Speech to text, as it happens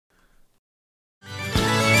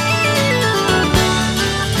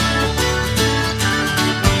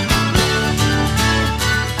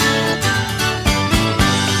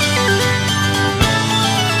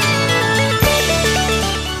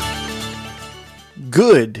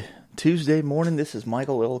Good Tuesday morning. This is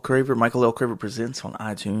Michael L. Craver. Michael L. Craver Presents on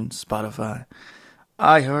iTunes, Spotify,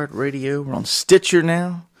 iHeartRadio. We're on Stitcher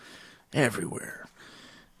now. Everywhere.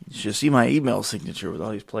 You should see my email signature with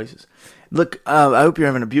all these places. Look, I hope you're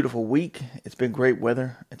having a beautiful week. It's been great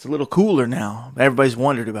weather. It's a little cooler now. Everybody's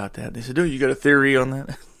wondered about that. They said, oh, you got a theory on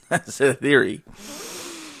that? I said, a theory.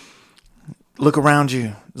 Look around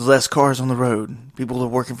you. There's less cars on the road. People are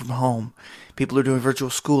working from home. People are doing virtual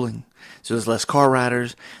schooling. So there's less car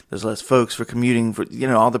riders. There's less folks for commuting for,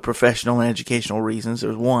 all the professional and educational reasons.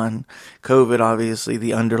 There's one. COVID, obviously,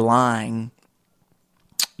 the underlying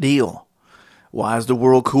deal. Why is the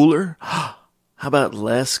world cooler? How about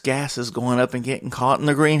less gases going up and getting caught in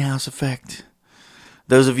the greenhouse effect?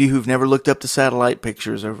 Those of you who've never looked up the satellite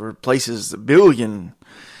pictures over places, a billion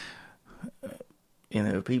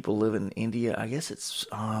people live in India. I guess it's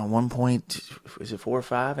 4 or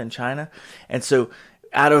 5 in China? And so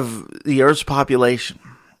out of the Earth's population,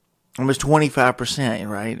 almost 25%,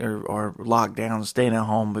 right, are locked down, staying at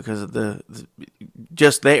home because of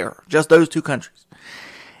just those two countries.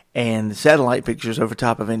 And the satellite pictures over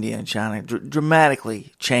top of India and China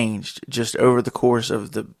dramatically changed just over the course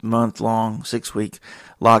of the month-long, 6-week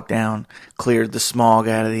lockdown, cleared the smog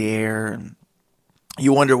out of the air, and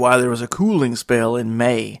you wonder why there was a cooling spell in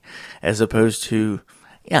May as opposed to,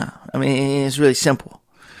 it's really simple.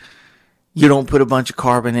 You don't put a bunch of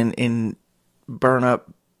carbon in burn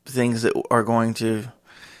up things that are going to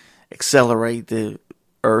accelerate the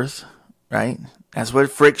earth, right? That's what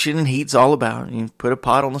friction and heat's all about. You put a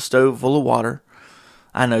pot on the stove full of water.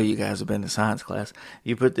 I know you guys have been to science class.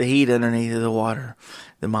 You put the heat underneath of the water.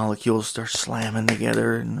 The molecules start slamming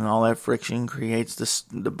together, and all that friction creates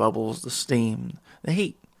the bubbles, the steam, the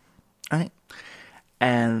heat, right?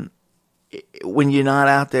 And when you're not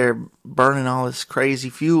out there burning all this crazy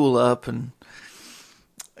fuel up, and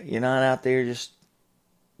you're not out there just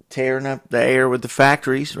tearing up the air with the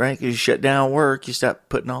factories, right? Because you shut down work, you stop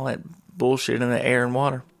putting all that bullshit in the air and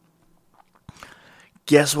water.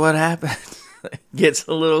 Guess what happens? It gets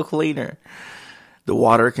a little cleaner. The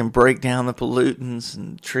water can break down the pollutants,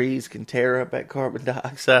 and trees can tear up that carbon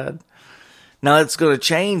dioxide. Now it's going to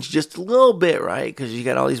change just a little bit, right? Because you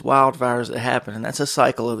got all these wildfires that happen, and that's a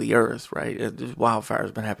cycle of the earth, right? Wildfires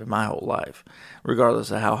have been happening my whole life.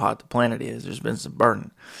 Regardless of how hot the planet is, there's been some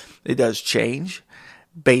burning. It does change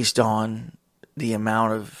based on the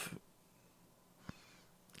amount of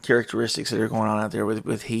characteristics that are going on out there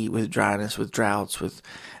with heat, with dryness, with droughts,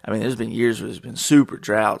 there's been years where there's been super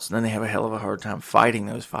droughts, and then they have a hell of a hard time fighting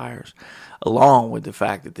those fires, along with the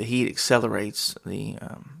fact that the heat accelerates the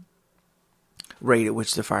rate at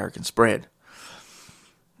which the fire can spread.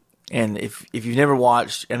 And if you've never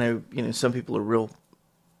watched, I know, some people are real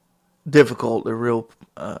difficult, they're real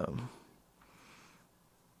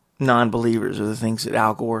non-believers of the things that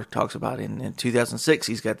Al Gore talks about. In 2006,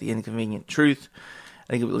 he's got The Inconvenient Truth.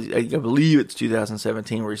 I believe it's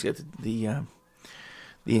 2017 where he's got the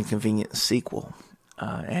Inconvenient sequel.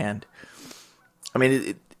 The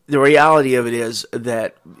reality of it is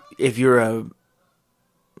that if you're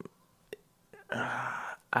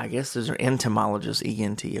I guess those are entomologists,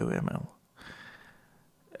 entomologist.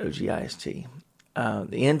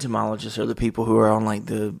 The entomologists are the people who are on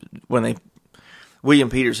William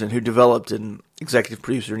Peterson, who developed an executive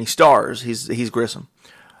producer, and he stars, he's Grissom,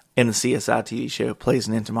 in the CSI TV show, plays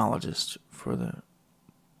an entomologist for the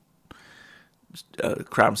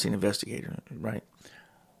crime scene investigator, right?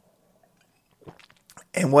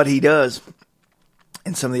 And what he does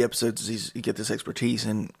in some of the episodes is he get this expertise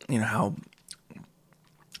in, how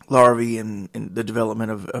larvae and the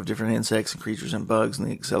development of different insects and creatures and bugs, and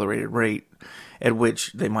the accelerated rate at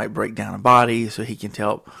which they might break down a body, so he can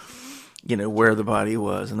tell, where the body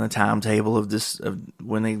was and the timetable of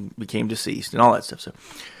when they became deceased and all that stuff. So,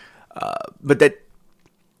 but that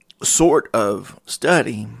sort of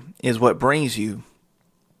study is what brings you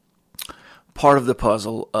part of the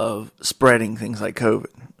puzzle of spreading things like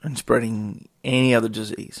COVID and spreading any other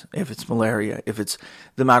disease. If it's malaria, if it's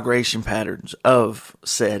the migration patterns of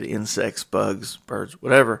said insects, bugs, birds,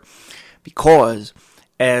 whatever. Because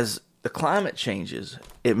as the climate changes,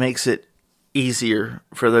 it makes it easier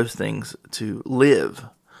for those things to live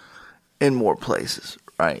in more places,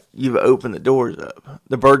 right? You've opened the doors up.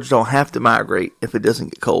 The birds don't have to migrate if it doesn't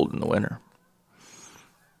get cold in the winter.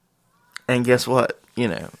 And guess what?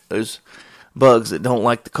 Those bugs that don't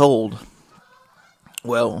like the cold,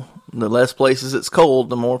 well, the less places it's cold,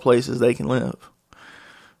 the more places they can live.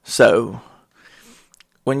 So,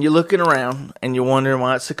 when you're looking around and you're wondering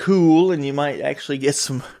why it's so cool, and you might actually get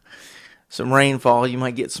some rainfall, you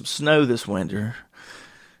might get some snow this winter,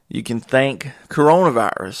 You can thank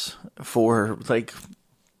coronavirus for, like,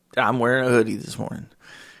 I'm wearing a hoodie this morning.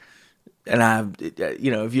 And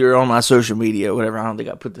if you're on my social media or whatever, I don't think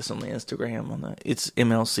I put this on the Instagram. It's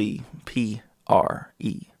MLCPRESENTS.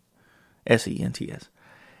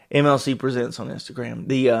 MLC Presents on Instagram.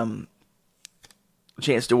 The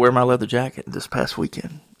chance to wear my leather jacket this past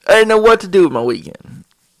weekend. I didn't know what to do with my weekend.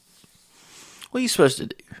 What are you supposed to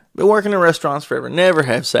do? Been working in restaurants forever. Never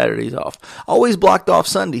have Saturdays off. Always blocked off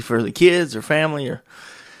Sunday for the kids or family or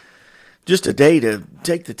just a day to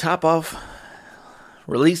take the top off,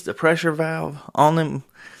 release the pressure valve on them,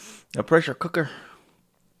 a pressure cooker,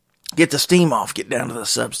 get the steam off, get down to the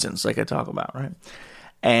substance like I talk about, right?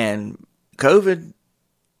 And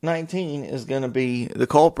COVID-19 is going to be the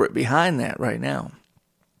culprit behind that right now.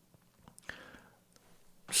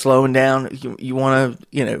 Slowing down, you want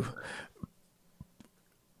to,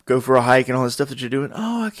 go for a hike and all the stuff that you're doing.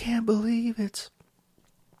 Oh, I can't believe it.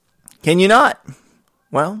 Can you not?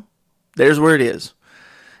 Well, there's where it is.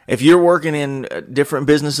 If you're working in different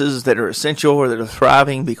businesses that are essential or that are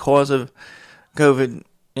thriving because of COVID,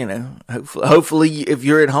 hopefully if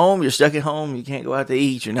you're at home, you're stuck at home, you can't go out to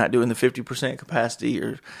eat, you're not doing the 50% capacity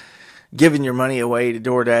or giving your money away to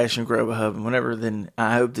DoorDash and Grubhub and whatever, then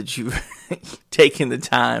I hope that you've taken the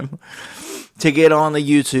time to get on the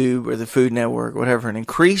YouTube or the Food Network, whatever, and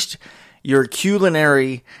increased your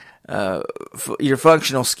culinary, your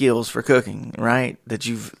functional skills for cooking, right? That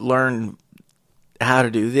you've learned how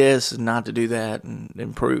to do this and not to do that, and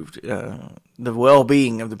improved the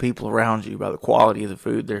well-being of the people around you by the quality of the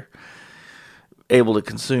food they're able to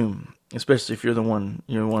consume, especially if you're the one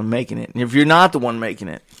making it. And if you're not the one making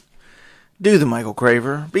it, do the Michael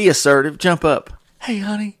Craver. Be assertive. Jump up. Hey,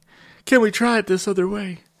 honey, can we try it this other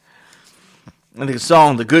way? And the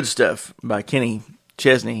song "The Good Stuff" by Kenny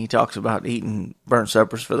Chesney, he talks about eating burnt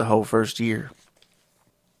suppers for the whole first year.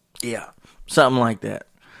 Yeah, something like that.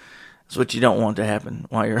 That's what you don't want to happen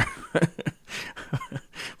while you're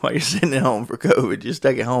sitting at home for COVID. You're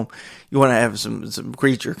stuck at home. You want to have some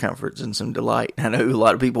creature comforts and some delight. I know a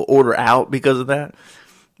lot of people order out because of that,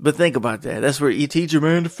 but think about that. That's where you teach a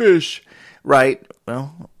man to fish, right?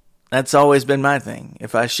 Well, that's always been my thing.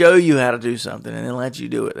 If I show you how to do something and then let you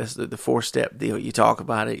do it, that's the 4-step deal. You talk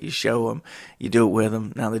about it, you show them, you do it with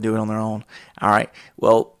them. Now they do it on their own. All right.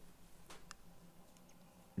 Well,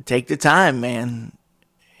 take the time, man.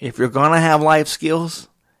 If you're going to have life skills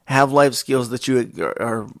that you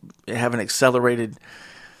have an accelerated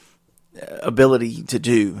ability to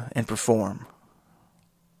do and perform.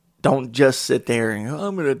 Don't just sit there and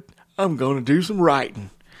go, I'm going to do some writing.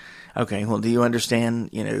 Okay, well, do you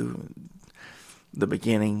understand, the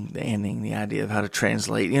beginning, the ending, the idea of how to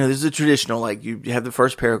translate? There's a traditional, like you have the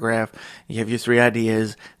first paragraph, you have your 3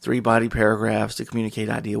 ideas, 3 body paragraphs to communicate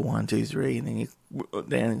idea 1, 2, 3, and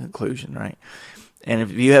then conclusion, right? And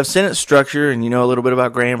if you have sentence structure and you know a little bit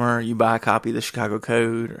about grammar, you buy a copy of the Chicago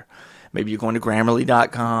Code, or maybe you're going to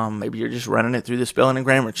Grammarly.com, maybe you're just running it through the spelling and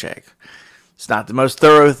grammar check. It's not the most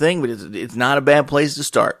thorough thing, but it's not a bad place to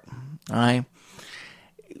start, all right?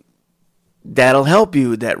 That'll help you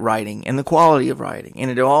with that writing and the quality of writing. And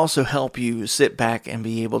it'll also help you sit back and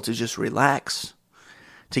be able to just relax,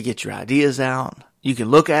 to get your ideas out. You can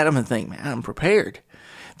look at them and think, man, I'm prepared.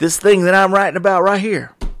 This thing that I'm writing about right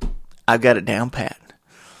here, I've got it down pat.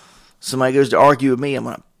 Somebody goes to argue with me, I'm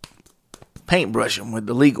going to paintbrush them with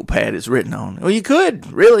the legal pad it's written on. Well, you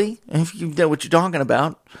could, really, if you know what you're talking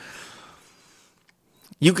about.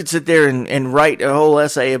 You could sit there and write a whole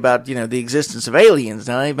essay about, the existence of aliens.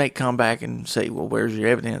 Now, they may come back and say, well, where's your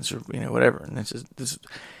evidence, or, whatever. And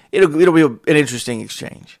it'll be an interesting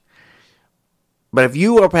exchange. But if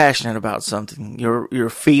you are passionate about something, your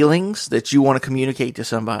feelings that you want to communicate to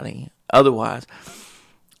somebody, otherwise,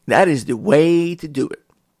 that is the way to do it.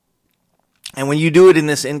 And when you do it in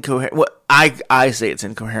this incoherent, well, I say it's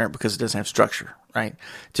incoherent because it doesn't have structure, right?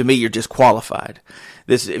 To me, you're disqualified.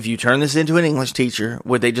 If you turn this into an English teacher,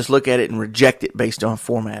 would they just look at it and reject it based on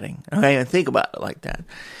formatting? Okay, and think about it like that.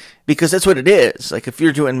 Because that's what it is. Like if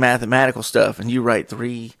you're doing mathematical stuff and you write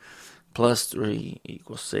 3 plus 3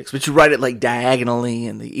 equals 6, but you write it like diagonally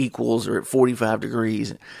and the equals are at 45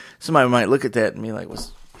 degrees, somebody might look at that and be like,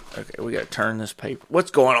 okay, we got to turn this paper.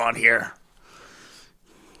 What's going on here?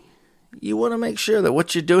 You want to make sure that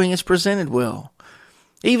what you're doing is presented well.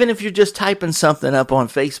 Even if you're just typing something up on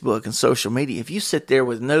Facebook and social media, if you sit there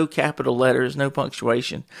with no capital letters, no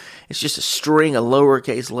punctuation, it's just a string of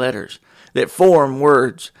lowercase letters that form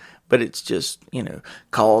words, but it's just,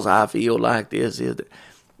 cause I feel like this.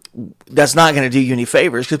 That's not going to do you any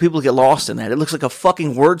favors because people get lost in that. It looks like a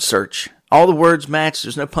fucking word search. All the words match.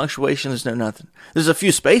 There's no punctuation. There's no nothing. There's a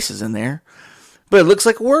few spaces in there, But it looks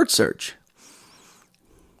like a word search.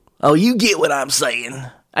 Oh, you get what I'm saying.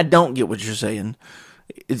 I don't get what you're saying.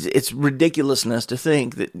 It's ridiculousness to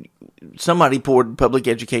think that somebody poured public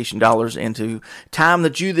education dollars into time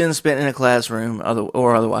that you then spent in a classroom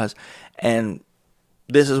or otherwise, and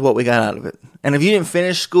this is what we got out of it. And if you didn't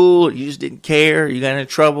finish school, you just didn't care, you got into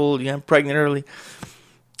trouble, you got pregnant early,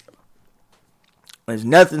 there's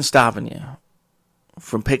nothing stopping you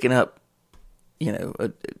from picking up,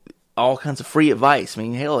 all kinds of free advice. I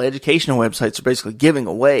mean, hell, educational websites are basically giving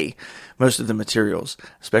away most of the materials,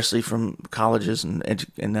 especially from colleges and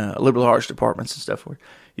liberal arts departments and stuff, where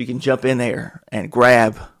you can jump in there and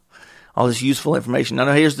grab all this useful information.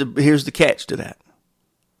 Now, here's the catch to that.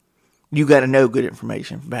 You got to know good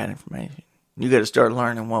information from bad information. You got to start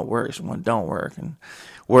learning what works and what don't work, and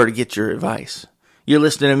where to get your advice. You're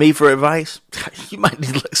listening to me for advice? You might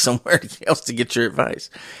need to look somewhere else to get your advice.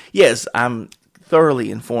 Yes, I'm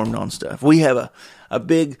thoroughly informed on stuff. We have a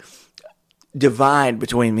big divide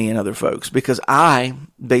between me and other folks because I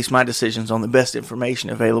base my decisions on the best information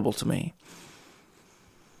available to me.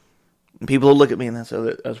 And people will look at me and they'll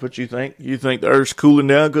say, that's what you think? You think the Earth's cooling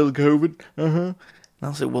down because of COVID? And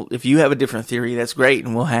I'll say, well, if you have a different theory, that's great,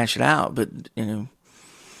 and we'll hash it out. But, the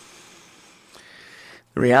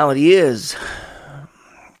reality is,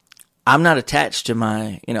 I'm not attached to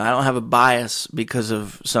I don't have a bias because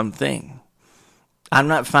of something. I'm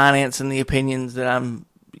not financing the opinions that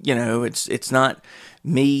it's not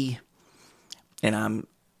me, and I'm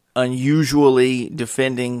unusually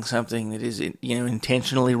defending something that is,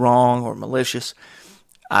 intentionally wrong or malicious.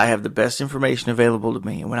 I have the best information available to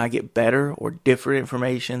me, and when I get better or different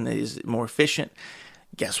information that is more efficient,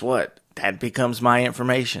 guess what? That becomes my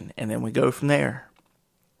information, and then we go from there.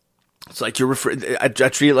 It's like I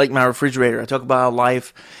treat it like my refrigerator. I talk about how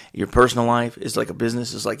life, your personal life, is like a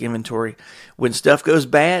business, is like inventory. When stuff goes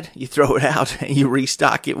bad, you throw it out and you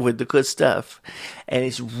restock it with the good stuff. And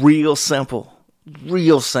it's real simple.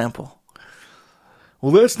 Real simple.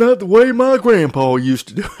 Well, that's not the way my grandpa used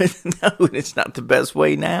to do it. No, it's not the best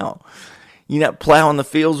way now. You're not plowing the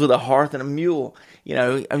fields with a hearth and a mule.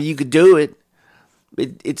 You could do it.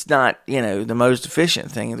 It's not, the most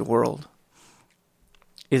efficient thing in the world.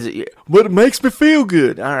 Is it? But it makes me feel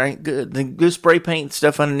good. All right, good. Then go spray paint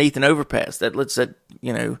stuff underneath an overpass. That lets that,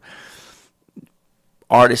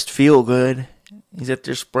 artist feel good. He's up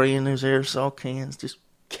there spraying those aerosol cans, just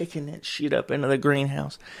kicking that shit up into the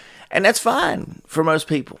greenhouse. And that's fine for most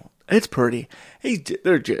people. It's pretty.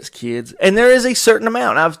 They're just kids. And there is a certain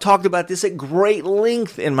amount. I've talked about this at great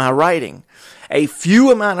length in my writing. A few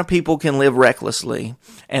amount of people can live recklessly,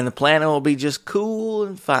 and the planet will be just cool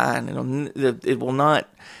and fine. It will not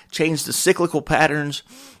change the cyclical patterns,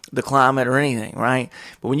 the climate, or anything, right?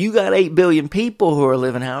 But when you got 8 billion people who are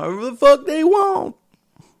living however the fuck they want,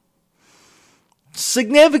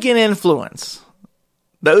 significant influence.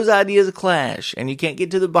 Those ideas clash, and you can't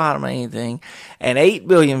get to the bottom of anything. And 8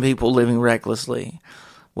 billion people living recklessly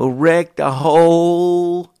will wreck the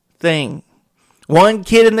whole thing. One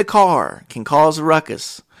kid in the car can cause a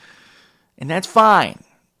ruckus, and that's fine.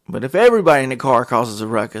 But if everybody in the car causes a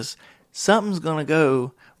ruckus, something's going to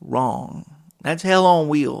go wrong. That's hell on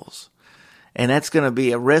wheels. And that's going to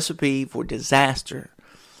be a recipe for disaster.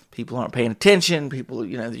 People aren't paying attention. People,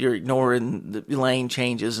 you're ignoring the lane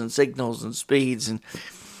changes and signals and speeds. And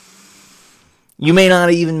you may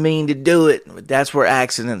not even mean to do it, but that's where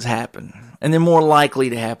accidents happen. And they're more likely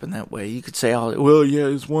to happen that way. You could say, well, yeah,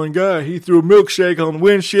 this one guy, he threw a milkshake on the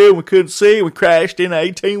windshield and we couldn't see it. We crashed in an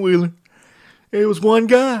 18-wheeler. It was one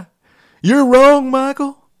guy. You're wrong,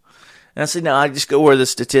 Michael. And I said, no, I just go where the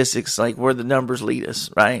statistics, like where the numbers lead us,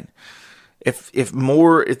 right? If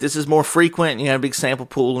this is more frequent, you have a big sample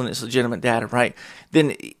pool and it's legitimate data, right?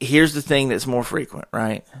 Then here's the thing that's more frequent,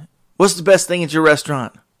 right? What's the best thing at your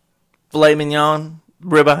restaurant? Filet mignon,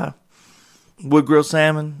 ribeye, wood grilled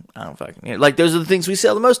salmon. I don't fucking like those are the things we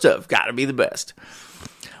sell the most of. Got to be the best.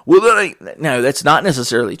 Well, no, that's not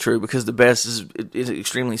necessarily true because the best is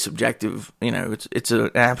extremely subjective. It's an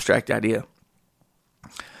abstract idea.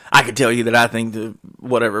 I could tell you that I think the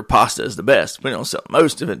whatever pasta is the best. We don't sell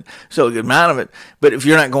most of it, sell a good amount of it. But if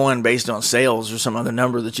you're not going based on sales or some other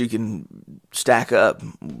number that you can stack up,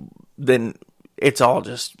 then it's all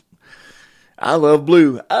just, I love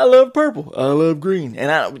blue, I love purple, I love green.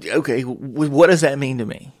 And what does that mean to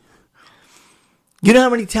me? You know how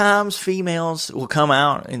many times females will come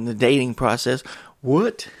out in the dating process?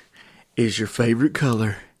 What is your favorite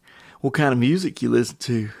color? What kind of music you listen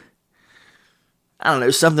to? I don't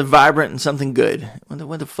know, something vibrant and something good.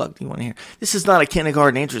 What the fuck do you want to hear? This is not a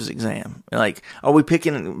kindergarten entrance exam. Like, are we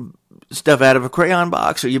picking stuff out of a crayon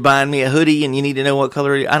box? Or are you buying me a hoodie and you need to know what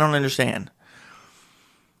color it is? I don't understand.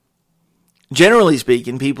 Generally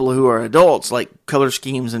speaking, people who are adults like color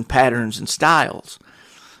schemes and patterns and styles,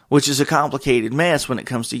 which is a complicated mess when it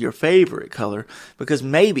comes to your favorite color, because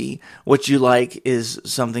maybe what you like is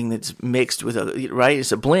something that's mixed with other, right?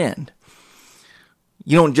 It's a blend.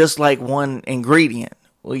 You don't just like one ingredient.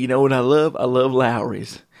 Well, you know what I love? I love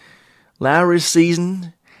Lowry's. Lowry's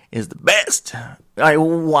season is the best. All right,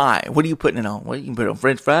 well, why? What are you putting it on? Well, you can put it on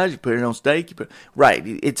French fries, you put it on steak. Right,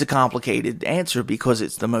 it's a complicated answer because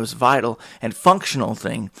it's the most vital and functional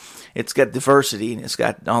thing. It's got diversity and it's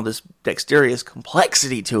got all this dexterous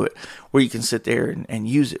complexity to it where you can sit there and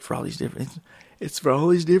use it for all these different, it's for all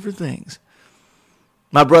these different things.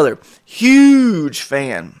 My brother, huge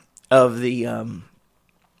fan of the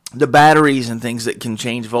batteries and things that can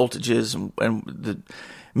change voltages and the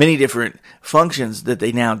many different functions that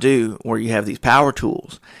they now do where you have these power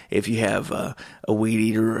tools. If you have a weed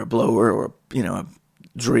eater or a blower or, a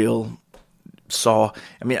drill, saw,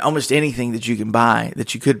 almost anything that you can buy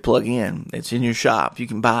that you could plug in, it's in your shop, you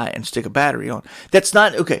can buy and stick a battery on. That's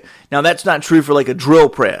not, okay, now that's not true for like a drill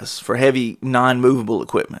press, for heavy non-movable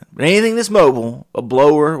equipment. But anything that's mobile, a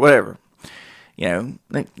blower, whatever, they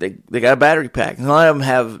got a battery pack. And a lot of them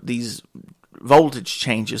have these voltage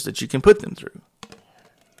changes that you can put them through.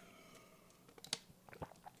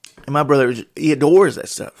 And my brother, he adores that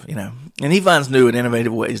stuff, and he finds new and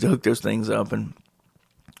innovative ways to hook those things up and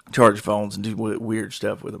charge phones and do weird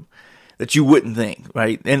stuff with them that you wouldn't think,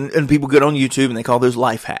 right? And people get on YouTube and they call those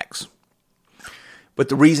life hacks. But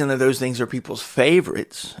the reason that those things are people's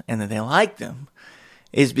favorites and that they like them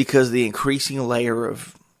is because the increasing layer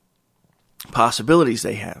of possibilities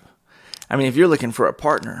they have. If you're looking for a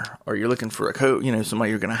partner or you're looking for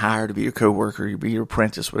somebody you're going to hire to be your coworker, you be your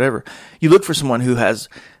apprentice, whatever, you look for someone who has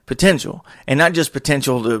potential, and not just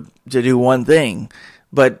potential to do one thing,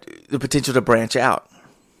 but the potential to branch out.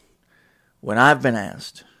 When I've been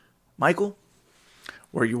asked, Michael,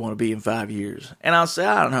 where you want to be in 5 years? And I'll say,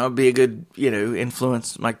 I don't know, it'd be a good,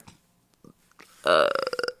 influence.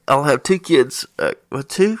 I'll have 2 kids.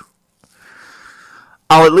 2?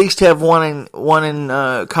 I'll at least have one in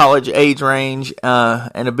college age range,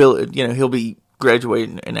 and ability. He'll be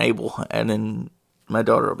graduating and able, and then my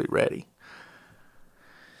daughter will be ready.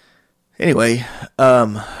 Anyway,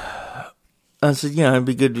 I said, it'd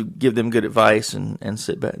be good to give them good advice and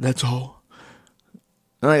sit back. That's all.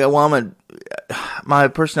 And I go, my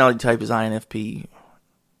personality type is INFP-A.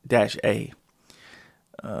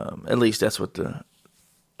 At least that's what the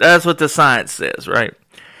science says, right?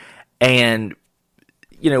 And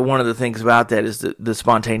one of the things about that is the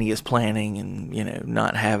spontaneous planning and,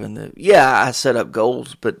 not having I set up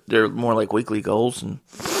goals, but they're more like weekly goals and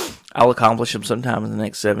I'll accomplish them sometime in the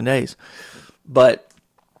next 7 days. But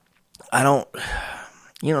you don't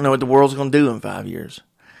know what the world's going to do in 5 years.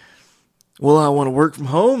 Well, I want to work from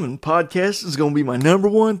home and podcasting is going to be my number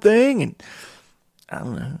one thing. And I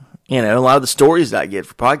don't know. A lot of the stories that I get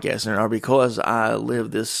for podcasting are because I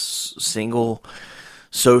live this single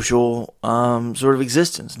social sort of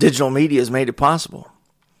existence. Digital media has made it possible.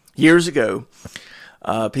 Years ago,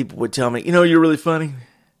 people would tell me, you're really funny.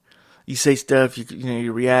 You say stuff,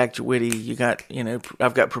 you react, you're witty. You got,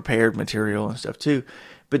 I've got prepared material and stuff too.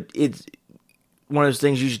 But it's one of those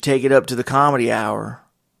things you should take it up to the comedy hour.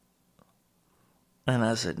 And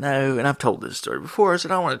I said, no. And I've told this story before. I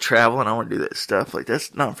said, I want to travel and I want to do that stuff. Like,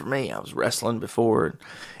 that's not for me. I was wrestling before.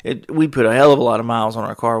 We put a hell of a lot of miles on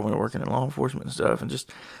our car when we were working in law enforcement and stuff. And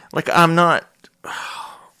just, I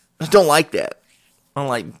just don't like that. I don't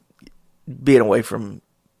like being away from,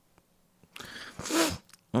 I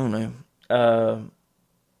don't know,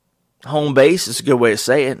 home base is a good way to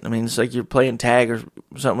say it. It's like you're playing tag or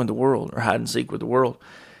something with the world or hide and seek with the world.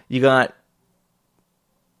 You got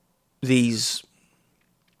these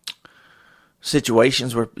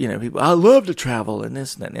situations where, people, I love to travel and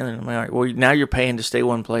this and that. And the other. I'm like, well, now you're paying to stay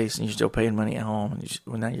one place and you're still paying money at home. And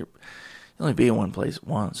now you're only be in one place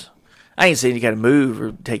once. I ain't saying you got to move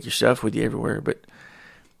or take your stuff with you everywhere, but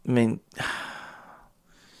the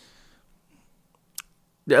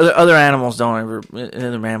other animals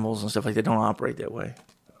other mammals and stuff like that don't operate that way.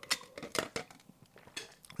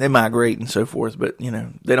 They migrate and so forth, but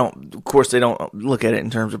they don't. Of course, they don't look at it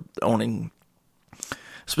in terms of owning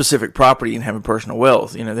specific property and having personal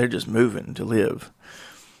wealth. They're just moving to live.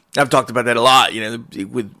 I've talked about that a lot.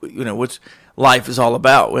 With what's life is all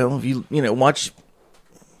about. Well, if you watch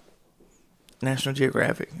National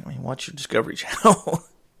Geographic, watch your Discovery Channel.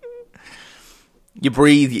 You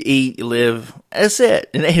breathe, you eat, you live. That's it.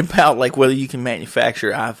 It ain't about whether you can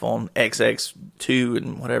manufacture iPhone XX2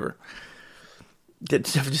 and whatever. That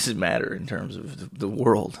stuff doesn't matter in terms of the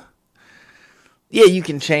world. yeah, you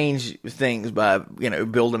can change things by,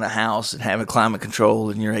 building a house and having climate control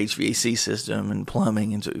in your HVAC system and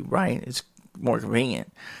plumbing, and so, right? It's more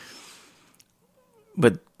convenient.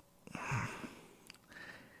 But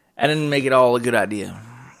I didn't make it all a good idea.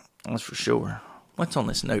 That's for sure. What's on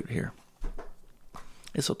this note here?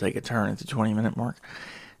 This will take a turn at the 20-minute mark.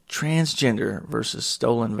 Transgender versus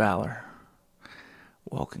stolen valor.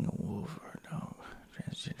 Walking a wolf or a dog.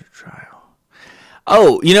 Transgender trial.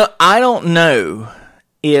 Oh, I don't know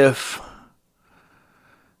if...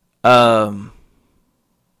 I'm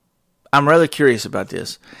rather curious about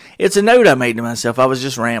this. It's a note I made to myself. I was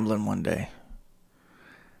just rambling one day.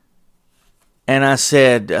 And I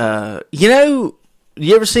said,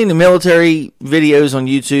 you ever seen the military videos on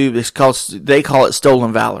YouTube? They call it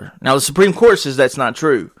stolen valor. Now, the Supreme Court says that's not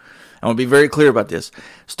true. I want to be very clear about this.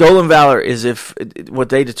 Stolen valor is what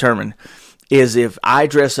they determine is if I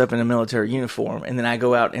dress up in a military uniform and then I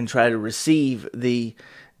go out and try to receive the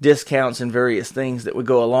discounts and various things that would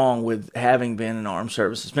go along with having been an armed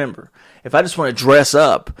services member. If I just want to dress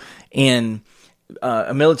up in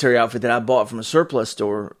a military outfit that I bought from a surplus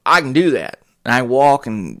store, I can do that. I walk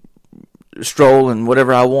and stroll and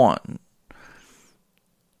whatever I want.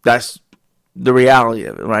 That's the reality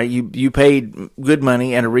of it, right? You paid good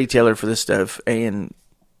money at a retailer for this stuff, and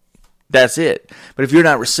that's it. But if you're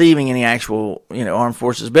not receiving any actual, armed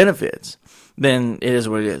forces benefits, then it is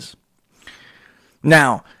what it is.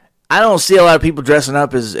 Now, I don't see a lot of people dressing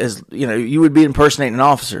up as you would be impersonating an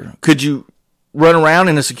officer. Could you run around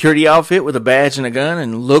in a security outfit with a badge and a gun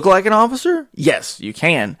and look like an officer? Yes, you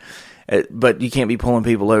can. But you can't be pulling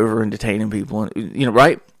people over and detaining people,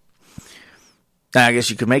 right? Now, I guess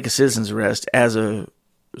you could make a citizen's arrest as a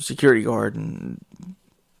security guard, and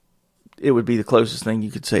it would be the closest thing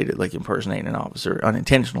you could say to like impersonating an officer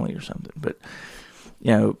unintentionally or something. But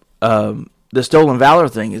the stolen valor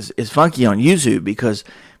thing is funky on YouTube because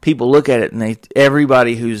people look at it and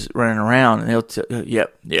everybody who's running around and they'll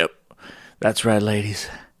yep, that's right, ladies.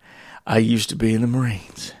 I used to be in the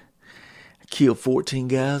Marines. I killed 14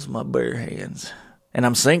 guys with my bare hands, and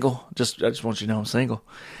I'm single. I just want you to know I'm single.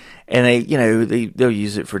 And they'll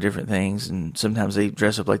use it for different things, and sometimes they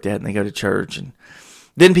dress up like that and they go to church, and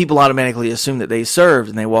then people automatically assume that they served,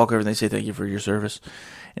 and they walk over and they say thank you for your service,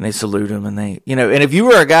 and they salute them, and and if you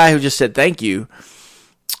were a guy who just said thank you,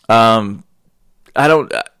 I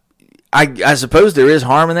suppose there is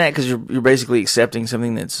harm in that because you're basically accepting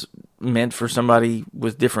something that's meant for somebody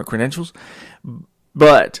with different credentials,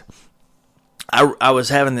 but I was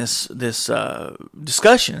having this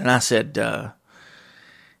discussion, and I said.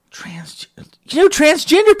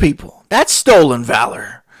 Transgender people, that's stolen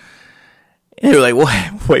valor. And they were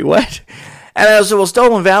like, wait, what? And I said, well,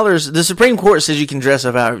 stolen valor is, the Supreme Court says you can dress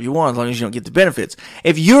up however you want as long as you don't get the benefits.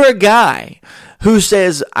 If you're a guy who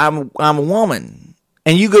says, I'm a woman,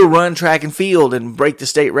 and you go run track and field and break the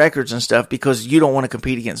state records and stuff because you don't want to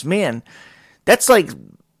compete against men, that's like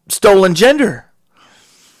stolen gender.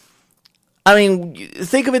 I mean,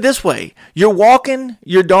 think of it this way. You're walking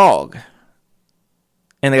your dog.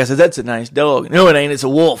 And the guy says, that's a nice dog. No, it ain't. It's a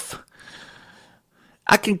wolf.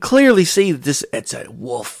 I can clearly see that it's a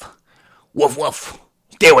wolf. Woof, woof.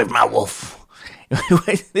 Stay away from my wolf.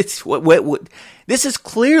 This is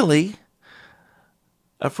clearly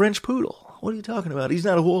a French poodle. What are you talking about? He's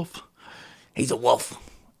not a wolf. He's a wolf.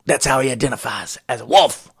 That's how he identifies, as a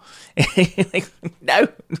wolf. No,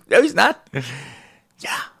 he's not.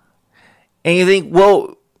 Yeah. And you think,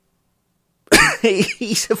 well,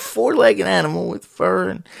 he's a four-legged animal with fur,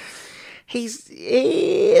 and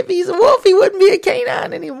if he's a wolf, he wouldn't be a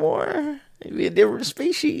canine anymore. He'd be a different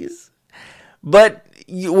species. But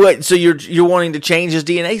so you're wanting to change his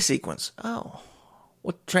DNA sequence? Oh,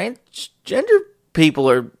 well, transgender people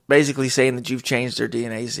are basically saying that you've changed their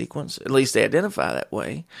DNA sequence. At least they identify that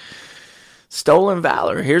way. Stolen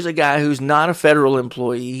valor. Here's a guy who's not a federal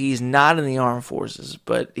employee. He's not in the armed forces,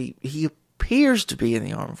 but he appears to be in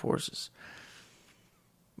the armed forces.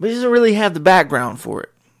 But he doesn't really have the background for it.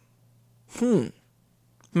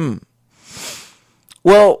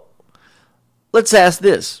 Well, let's ask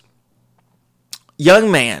this.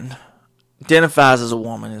 Young man identifies as a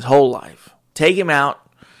woman his whole life. Take him out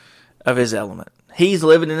of his element. He's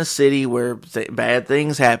living in a city where bad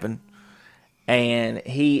things happen, and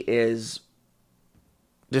he is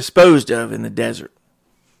disposed of in the desert.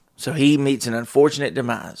 So he meets an unfortunate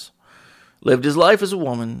demise. Lived his life as a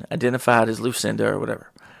woman, identified as Lucinda or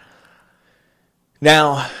whatever.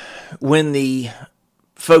 Now, when the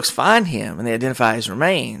folks find him and they identify his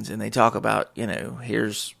remains and they talk about,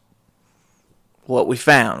 here's what we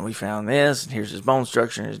found. We found this, and here's his bone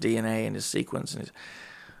structure and his DNA and his sequence. And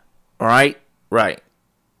all right.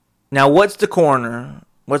 Now, what's the coroner,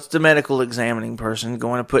 what's the medical examining person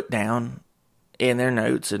going to put down in their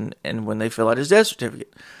notes and when they fill out his death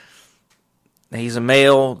certificate? He's a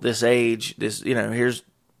male, this age, here's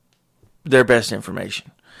their best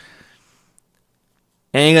information.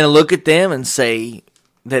 And you're going to look at them and say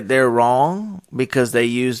that they're wrong because they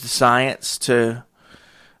used the science to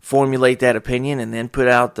formulate that opinion and then put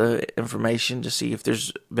out the information to see if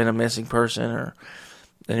there's been a missing person or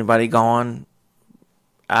anybody gone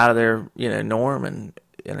out of their, norm and,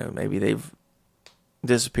 maybe they've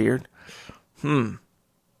disappeared.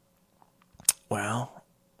 Well,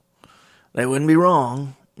 they wouldn't be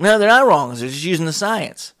wrong. No, they're not wrong. They're just using the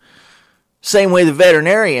science. Same way the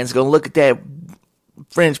veterinarian's going to look at that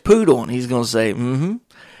French poodle and he's going to say,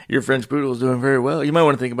 your French poodle is doing very well. You might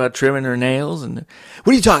want to think about trimming her nails. And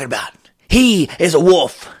what are you talking about? He is a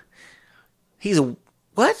wolf. He's a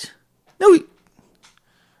what? No,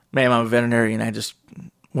 ma'am, I'm a veterinarian.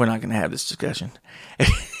 We're not going to have this discussion.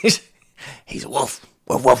 He's a wolf.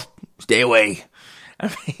 Wolf, wolf. Stay away.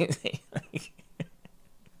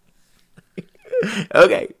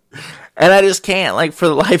 Okay. And I just can't, for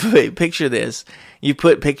the life of it, picture this. You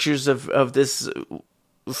put pictures of this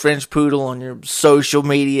French poodle on your social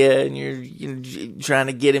media and you're trying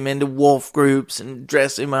to get him into wolf groups and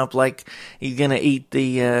dress him up like he's going to eat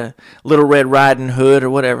the Little Red Riding Hood or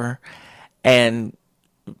whatever. And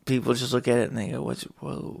people just look at it and they go,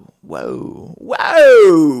 whoa,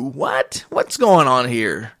 what's going on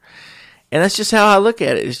here? And that's just how I look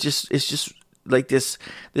at it. It's just like this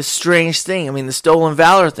strange thing. I mean, the stolen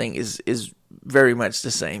valor thing is very much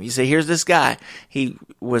the same. You say, here's this guy. He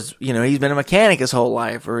was, he's been a mechanic his whole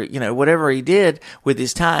life or, whatever he did with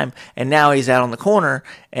his time. And now he's out on the corner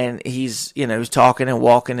and he's, he's talking and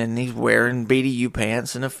walking and he's wearing BDU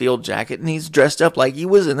pants and a field jacket and he's dressed up like he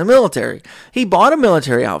was in the military. He bought a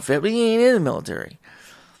military outfit, but he ain't in the military.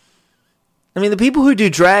 I mean, the people who do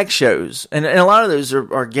drag shows, and a lot of those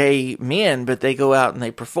are gay men, but they go out and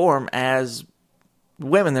they perform as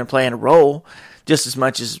women. They're playing a role just as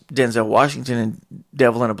much as Denzel Washington and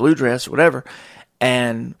Devil in a Blue Dress or whatever.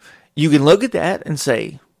 And you can look at that and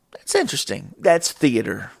say, that's interesting. That's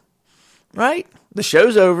theater, right? The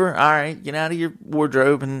show's over. All right, get out of your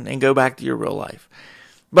wardrobe and go back to your real life.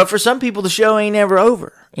 But for some people, the show ain't ever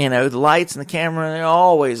over. The lights and the camera, they're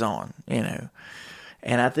always on, And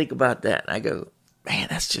I think about that and I go, man,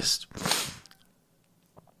 that's just,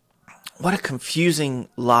 what a confusing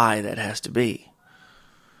lie that has to be.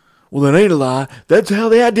 Well, that ain't a lie. That's how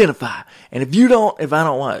they identify. And if I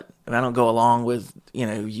don't go along with,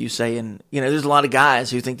 you saying, there's a lot of guys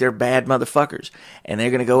who think they're bad motherfuckers and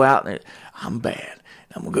they're going to go out and I'm bad.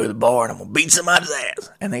 I'm going to go to the bar and I'm going to beat somebody's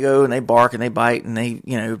ass. And they go and they bark and they bite and they,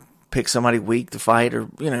 pick somebody weak to fight or,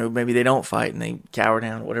 maybe they don't fight and they cower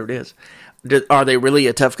down, whatever it is. Are they really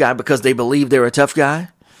a tough guy because they believe they're a tough guy?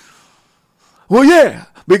 Well, yeah,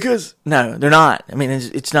 because no, they're not. I mean,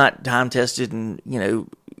 it's not time tested and,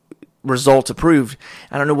 results approved.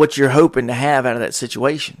 I don't know what you're hoping to have out of that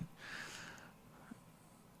situation.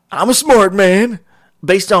 I'm a smart man.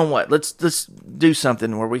 Based on what? Let's do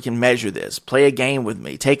something where we can measure this. Play a game with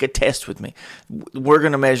me. Take a test with me. We're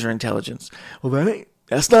going to measure intelligence. Well,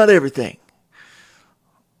 that's not everything.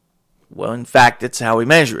 Well, in fact, that's how we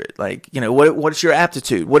measure it. What's your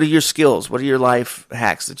aptitude? What are your skills? What are your life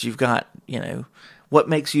hacks that you've got? What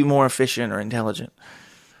makes you more efficient or intelligent?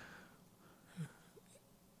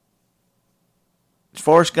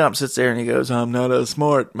 Forrest Gump sits there and he goes, I'm not a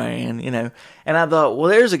smart man, And I thought, well,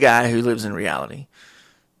 there's a guy who lives in reality.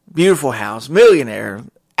 Beautiful house, millionaire,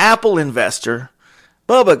 Apple investor,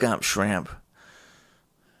 Bubba Gump Shrimp.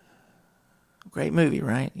 Great movie,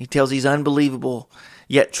 right? He tells these unbelievable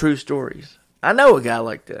yet true stories. I know a guy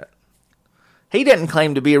like that. He doesn't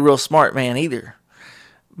claim to be a real smart man either.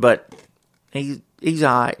 But he's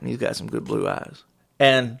all right and he's got some good blue eyes.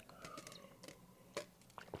 And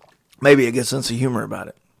maybe a good sense of humor about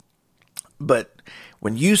it. But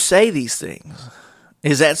when you say these things,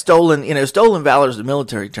 is that stolen? Stolen valor is the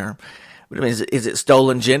military term. But I mean, is it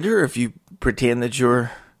stolen gender if you pretend that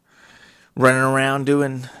you're running around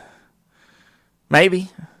doing? Maybe.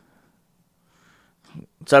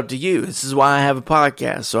 It's up to you. This is why I have a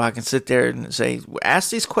podcast, so I can sit there and say, ask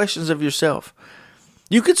these questions of yourself.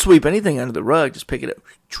 You could sweep anything under the rug. Just pick it up,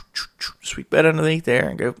 sweep it underneath there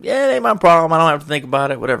and go, yeah, it ain't my problem. I don't have to think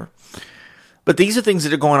about it, whatever. But these are things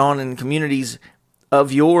that are going on in communities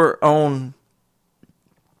of your own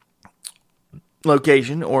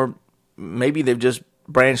location, or maybe they've just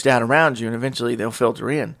branched out around you and eventually they'll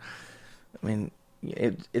filter in. I mean,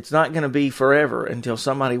 it's not going to be forever until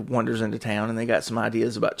somebody wanders into town and they got some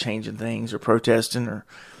ideas about changing things or protesting or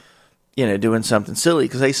doing something silly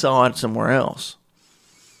because they saw it somewhere else.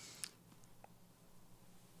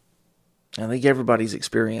 I think everybody's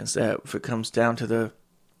experienced that if it comes down to the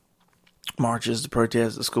marches, the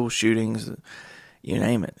protests, the school shootings, you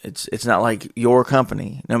name it. It's not like your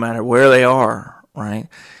company, no matter where they are, right?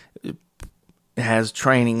 It has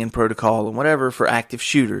training and protocol and whatever for active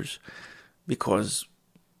shooters because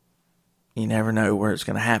you never know where it's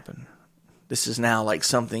going to happen. This is now like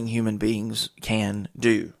something human beings can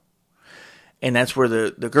do. And that's where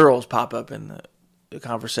the girls pop up in the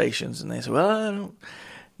conversations and they say, well,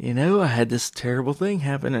 I had this terrible thing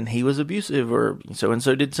happen and he was abusive or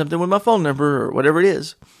so-and-so did something with my phone number or whatever it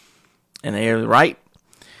is. And they are right.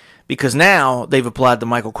 Because now they've applied the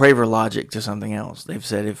Michael Craver logic to something else. They've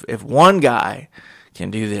said if one guy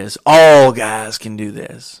can do this, all guys can do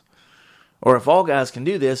this. Or if all guys can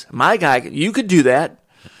do this, my guy, you could do that.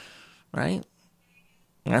 Right?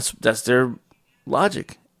 That's their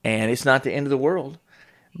logic. And it's not the end of the world.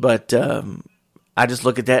 But I just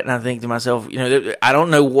look at that and I think to myself, I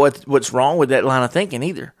don't know what's wrong with that line of thinking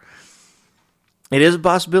either. It is a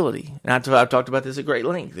possibility. And I've talked about this at great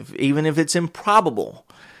length. Even if it's improbable,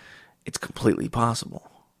 it's completely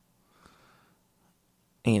possible.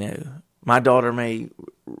 My daughter may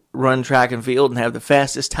run track and field and have the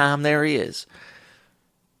fastest time there is.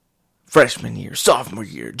 Freshman year, sophomore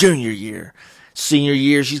year, junior year, senior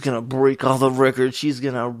year, she's going to break all the records. She's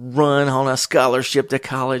going to run on a scholarship to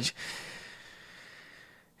college.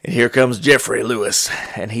 And here comes Jeffrey Lewis.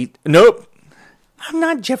 And nope. I'm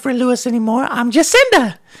not Jeffrey Lewis anymore. I'm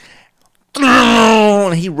Jacinda.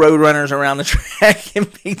 And he road runners around the track and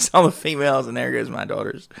beats all the females. And there goes my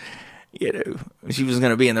daughter's. She was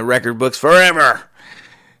going to be in the record books forever.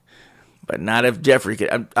 But not if Jeffrey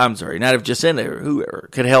could. I'm sorry, not if Jacinda or whoever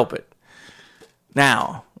could help it.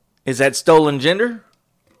 Now, is that stolen gender?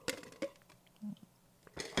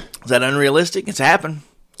 Is that unrealistic? It's happened.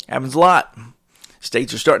 Happens a lot.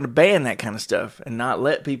 States are starting to ban that kind of stuff and not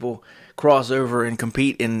let people cross over and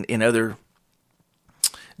compete in other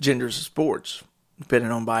genders of sports,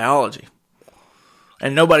 depending on biology.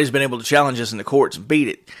 And nobody's been able to challenge us in the courts and beat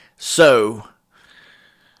it. So,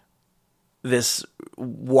 this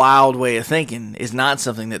wild way of thinking is not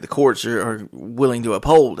something that the courts are willing to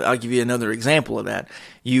uphold. I'll give you another example of that.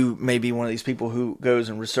 You may be one of these people who goes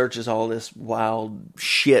and researches all this wild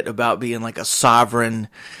shit about being like a sovereign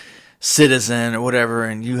citizen or whatever,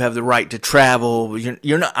 and you have the right to travel.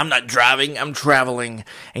 You're not. I'm not driving. I'm traveling,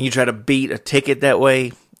 and you try to beat a ticket that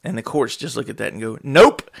way, and the courts just look at that and go,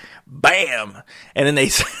 "Nope, bam," and then they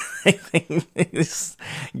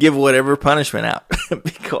give whatever punishment out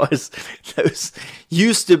because those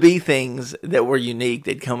used to be things that were unique.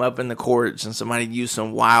 They'd come up in the courts, and somebody'd use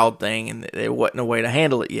some wild thing, and there wasn't a way to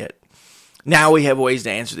handle it yet. Now we have ways to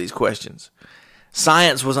answer these questions.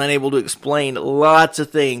 Science was unable to explain lots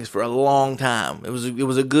of things for a long time. It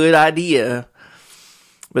was a good idea,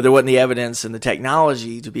 but there wasn't the evidence and the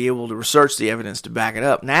technology to be able to research the evidence to back it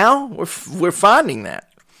up. Now we're finding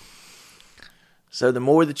that. So the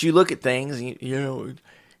more that you look at things,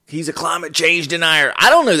 he's a climate change denier. I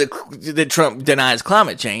don't know that Trump denies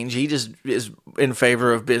climate change. He just is in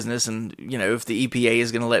favor of business, and if the EPA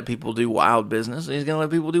is going to let people do wild business, he's going to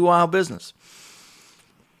let people do wild business.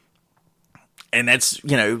 And that's,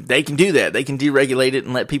 they can do that. They can deregulate it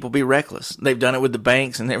and let people be reckless. They've done it with the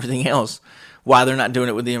banks and everything else. Why they're not doing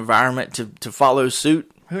it with the environment to follow suit,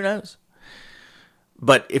 who knows?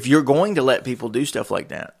 But if you're going to let people do stuff like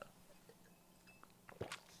that,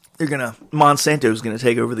 Monsanto's going to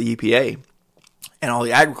take over the EPA and all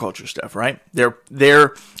the agriculture stuff, right?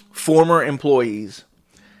 Their former employees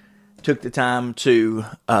took the time to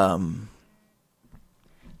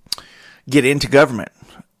get into government,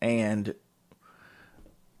 and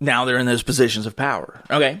now they're in those positions of power.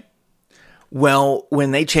 Okay. Well, when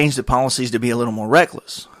they change the policies to be a little more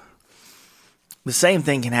reckless, the same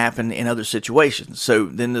thing can happen in other situations. So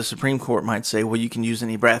then the Supreme Court might say, well, you can use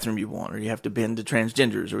any bathroom you want, or you have to bend to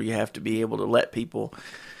transgenders, or you have to be able to let people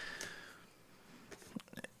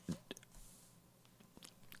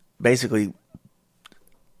basically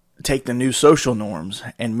take the new social norms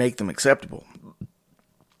and make them acceptable.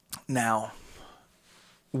 Now,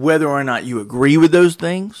 whether or not you agree with those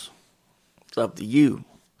things, it's up to you.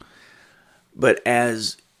 But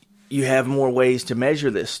as you have more ways to measure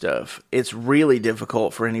this stuff, it's really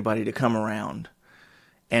difficult for anybody to come around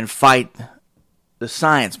and fight the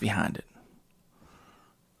science behind it.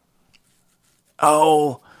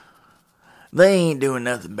 Oh, they ain't doing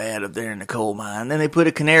nothing bad up there in the coal mine. Then they put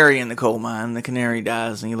a canary in the coal mine, and the canary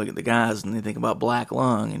dies, and you look at the guys, and they think about black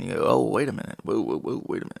lung, and you go, oh, wait a minute. Whoa,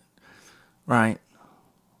 wait a minute. Right?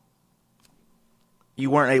 you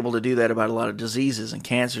weren't able to do that about a lot of diseases and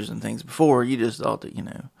cancers and things before. You just thought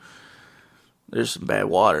that, there's some bad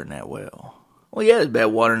water in that well. Well, yeah, there's bad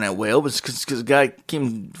water in that well, but it's because the guy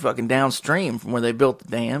came fucking downstream from where they built the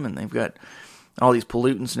dam, and they've got all these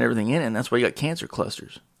pollutants and everything in it, and that's why you got cancer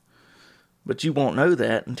clusters. But you won't know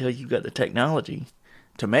that until you've got the technology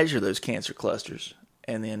to measure those cancer clusters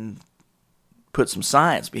and then put some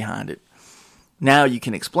science behind it. Now you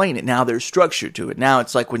can explain it. Now there's structure to it. Now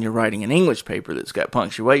it's like when you're writing an English paper that's got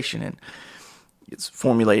punctuation and it's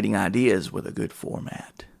formulating ideas with a good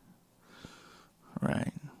format.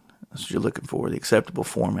 Right. That's what you're looking for, the acceptable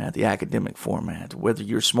format, the academic format, whether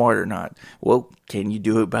you're smart or not. Well, can you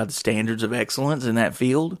do it by the standards of excellence in that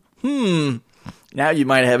field? Now you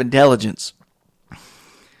might have intelligence.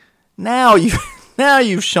 Now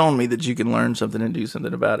you've shown me that you can learn something and do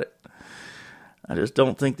something about it. I just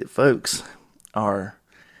don't think that folks are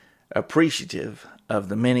appreciative of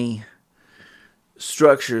the many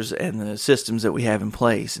structures and the systems that we have in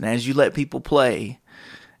place. And as you let people play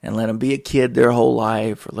and let them be a kid their whole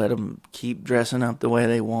life, or let them keep dressing up the way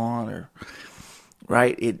they want,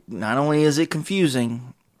 right? It not only is it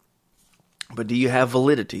confusing, but do you have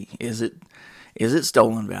validity? Is it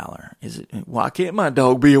stolen valor? Why can't my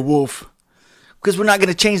dog be a wolf? Because we're not going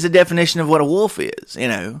to change the definition of what a wolf is,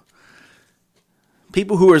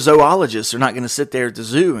 People who are zoologists are not going to sit there at the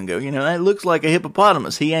zoo and go, that looks like a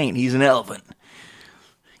hippopotamus. He ain't. He's an elephant.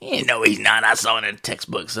 No, he's not. I saw it in a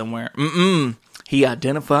textbook somewhere. He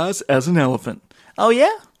identifies as an elephant. Oh,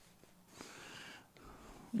 yeah?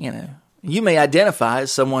 You may identify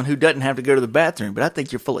as someone who doesn't have to go to the bathroom, but I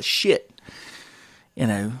think you're full of shit.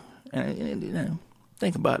 Think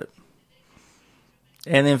about it.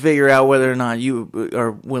 And then figure out whether or not you are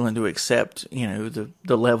willing to accept,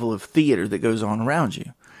 the level of theater that goes on around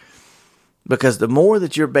you. Because the more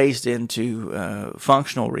that you're based into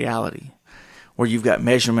functional reality, where you've got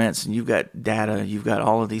measurements and you've got data, you've got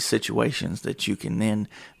all of these situations that you can then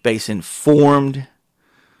base informed,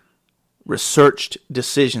 researched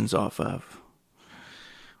decisions off of,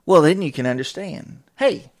 well, then you can understand,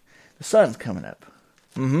 hey, the sun's coming up.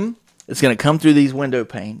 It's going to come through these window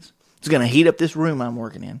panes. It's going to heat up this room I'm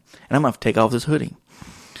working in, and I'm going to have to take off this hoodie.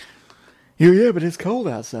 Yeah, but it's cold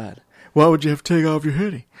outside. Why would you have to take off your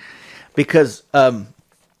hoodie? Because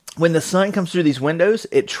when the sun comes through these windows,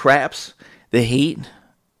 it traps the heat,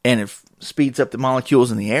 and it speeds up the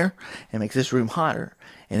molecules in the air, and makes this room hotter.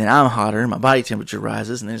 And then I'm hotter, and my body temperature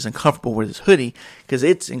rises, and then it's uncomfortable with this hoodie, because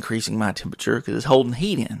it's increasing my temperature, because it's holding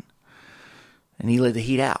heat in. And you let the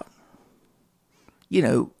heat out.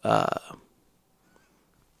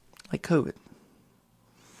 Like COVID.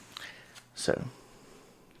 So,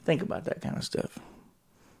 think about that kind of stuff.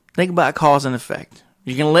 Think about cause and effect.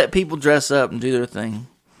 You're going to let people dress up and do their thing.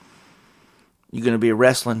 You're going to be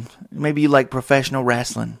wrestling. Maybe you like professional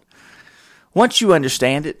wrestling. Once you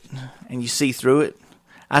understand it and you see through it,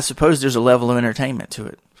 I suppose there's a level of entertainment to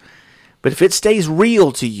it. But if it stays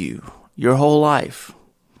real to you your whole life,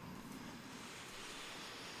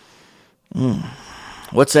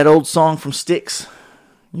 what's that old song from Styx?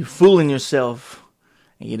 You're fooling yourself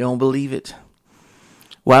and you don't believe it.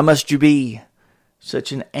 Why must you be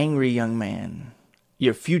such an angry young man?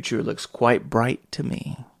 Your future looks quite bright to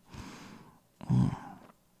me.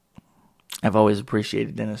 I've always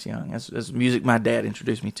appreciated Dennis Young. That's music my dad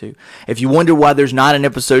introduced me to. If you wonder why there's not an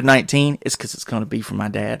episode 19, it's because it's going to be from my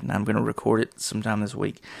dad, and I'm going to record it sometime this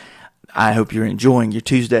week. I hope you're enjoying your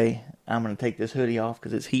Tuesday. I'm going to take this hoodie off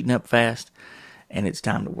because it's heating up fast, and it's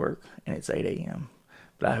time to work, and it's 8 a.m.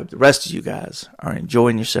 But I hope the rest of you guys are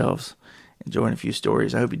enjoying yourselves, enjoying a few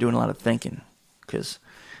stories. I hope you're doing a lot of thinking, because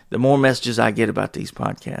the more messages I get about these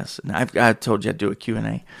podcasts, and I told you I'd do a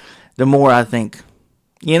Q&A, the more I think,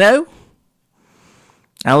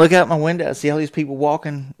 I look out my window, I see all these people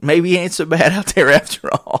walking. Maybe it ain't so bad out there after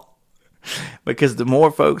all. Because the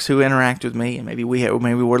more folks who interact with me, and maybe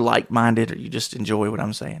we're like-minded, or you just enjoy what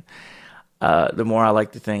I'm saying, the more I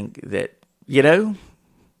like to think that,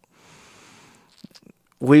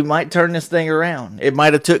 we might turn this thing around. It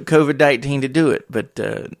might have took COVID-19 to do it, but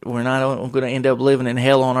we're not going to end up living in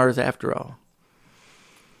hell on earth after all.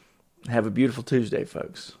 Have a beautiful Tuesday,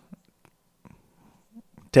 folks.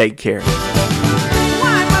 Take care.